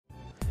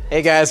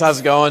Hey guys, how's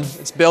it going?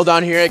 It's Bill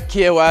down here at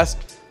Kia West.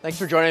 Thanks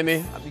for joining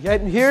me.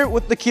 I'm here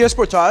with the Kia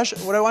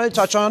Sportage. What I want to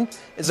touch on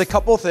is a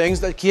couple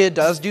things that Kia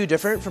does do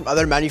different from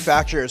other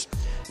manufacturers.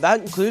 That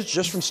includes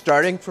just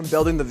from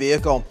building the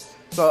vehicle.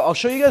 So I'll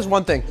show you guys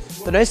one thing.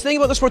 The nice thing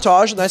about the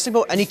Sportage, the nice thing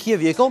about any Kia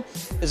vehicle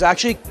is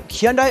actually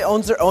Hyundai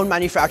owns their own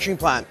manufacturing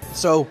plant.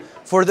 So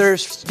for their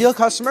steel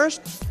customers,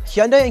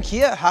 Hyundai and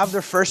Kia have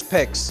their first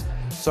picks.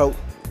 So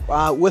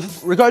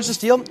with regards to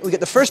steel, we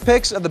get the first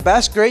picks of the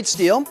best grade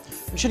steel.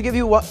 Just give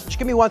me 1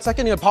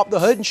 second, I'm gonna pop the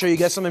hood and show you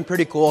guys something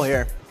pretty cool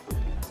here.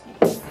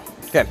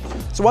 Okay,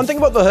 so one thing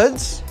about the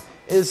hoods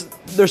is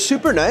they're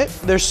super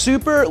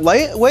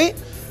lightweight,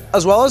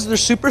 as well as they're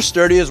super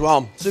sturdy as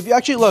well. So if you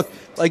actually look,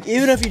 like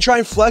even if you try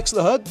and flex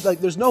the hood, like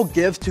there's no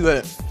give to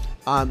it.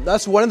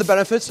 That's one of the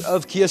benefits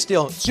of Kia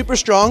steel. It's super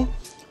strong,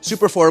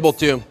 super affordable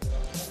too.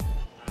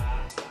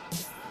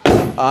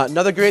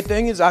 Another great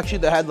thing is actually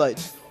the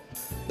headlights.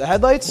 The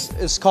headlights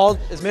is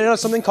made out of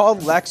something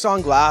called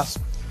Lexan glass.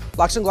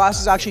 Lexan glass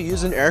is actually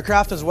used in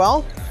aircraft as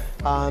well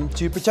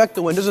to protect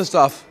the windows and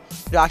stuff.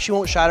 It actually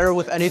won't shatter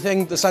with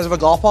anything the size of a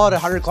golf ball at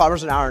 100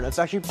 kilometers an hour, and it's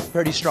actually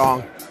pretty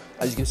strong,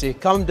 as you can see.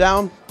 Come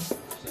down,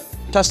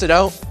 test it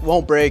out,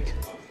 won't break.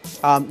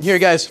 Here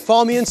guys,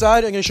 follow me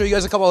inside. I'm gonna show you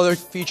guys a couple other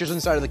features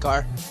inside of the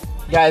car.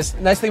 Guys,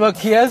 nice thing about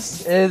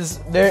Kias is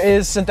there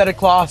is synthetic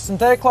cloth.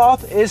 Synthetic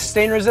cloth is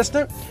stain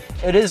resistant.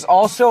 It is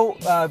also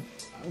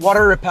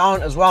water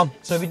repellent as well.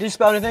 So if you do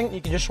spill anything,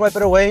 you can just wipe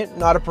it away,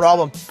 not a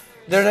problem.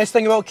 The nice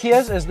thing about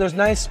Kias is there's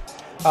nice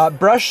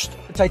brushed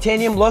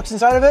titanium looks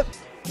inside of it.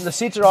 And the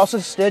seats are also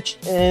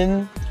stitched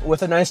in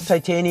with a nice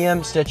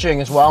titanium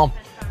stitching as well.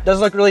 Does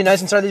look really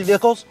nice inside these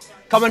vehicles.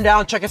 Coming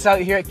down, check us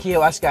out here at Kia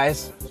West,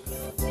 guys.